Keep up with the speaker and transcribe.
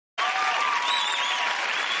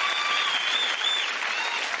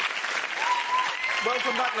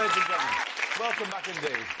Welcome back, ladies and gentlemen. Welcome back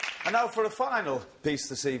indeed. And now for a final piece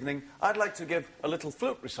this evening, I'd like to give a little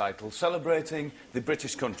flute recital celebrating the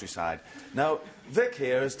British countryside. Now, Vic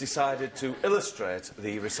here has decided to illustrate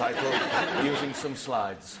the recital using some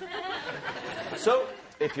slides. So,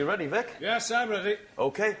 if you're ready, Vic? Yes, I'm ready.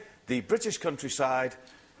 OK, the British countryside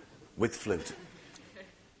with flute.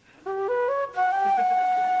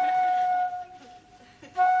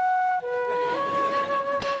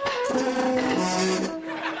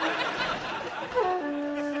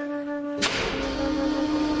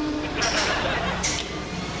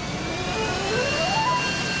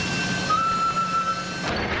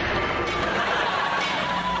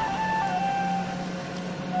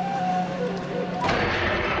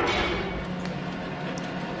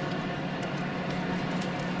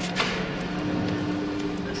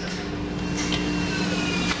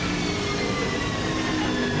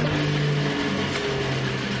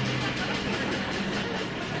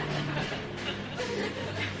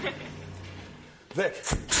 Vic.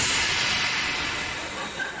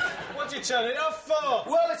 What do you turn it off for?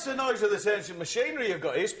 Well, it's the noise of this ancient machinery you've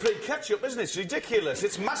got here. It's pre-ketchup, isn't it? It's ridiculous.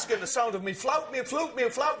 It's masking the sound of me flute music. Me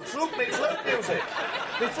flute music.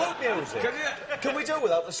 Can we do it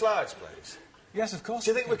without the slides, please? Yes, of course.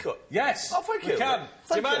 Do you think we could? Yes. Oh, thank you. We can.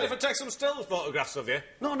 Do you mind if I take some still photographs of you?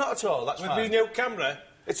 No, not at all. That's With fine. my new camera?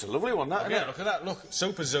 It's a lovely one, that, isn't Yeah, it? look at that. Look,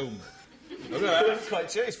 super zoom. Look at that. It's quite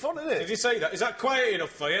cheap. It's fun, isn't it? Did you say that? Is that quiet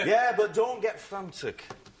enough for you? Yeah, but don't get frantic.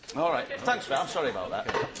 All right. Thanks, man. I'm sorry about that.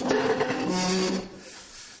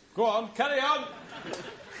 Go on, carry on.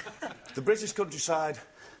 The British countryside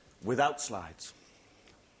without slides.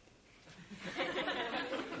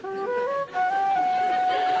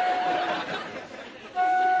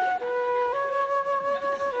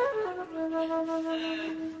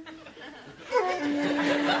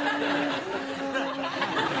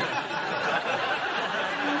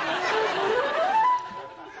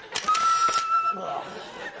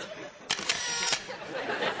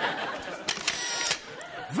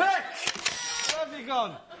 Vic! Where have you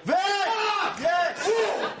gone? Vic! Yes!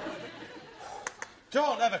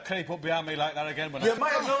 Don't ever creep up behind me like that again when You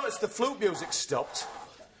might have noticed the flute music stopped.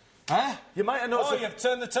 Huh? You might have noticed... Oh, you've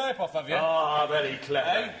turned the tape off, have you? Oh, very clever.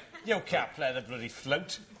 Hey, you can't play the bloody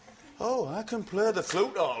flute. Oh, I can play the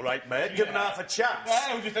flute all right, mate. Give him half a chance.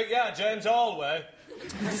 Hey, who do you think you are, James Allway?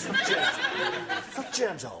 Fuck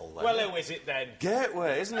James Hallway. Well, who is it then?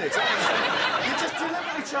 Gateway, isn't it? You're just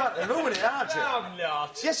deliberately trying to ruin it, aren't you? I'm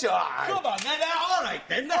not. Yes, you are. Come on, then. All right,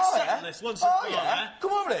 then. Let's settle this once and Oh, for all, yeah.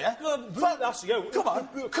 Come over here. Fuck, that's you. Come on.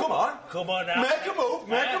 Come on. Come on now. Make a move.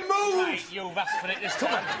 Make a move. Right, you've asked for it this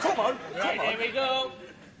time. Come on. Right, Come on. here we go.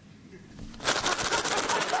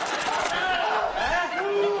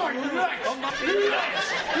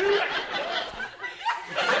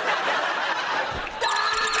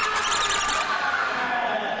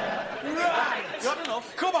 Right. Got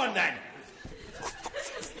enough. Come on, then.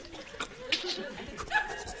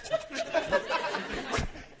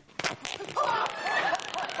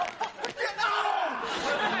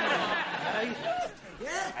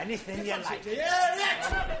 Anything you like. Yeah,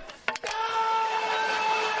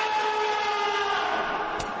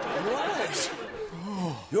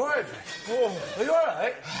 You're all right, Vic? Oh, are you all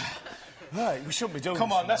right? Right, we shouldn't be doing Come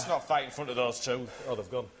this on, let's not fight in front of those two. Oh, they've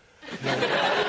gone.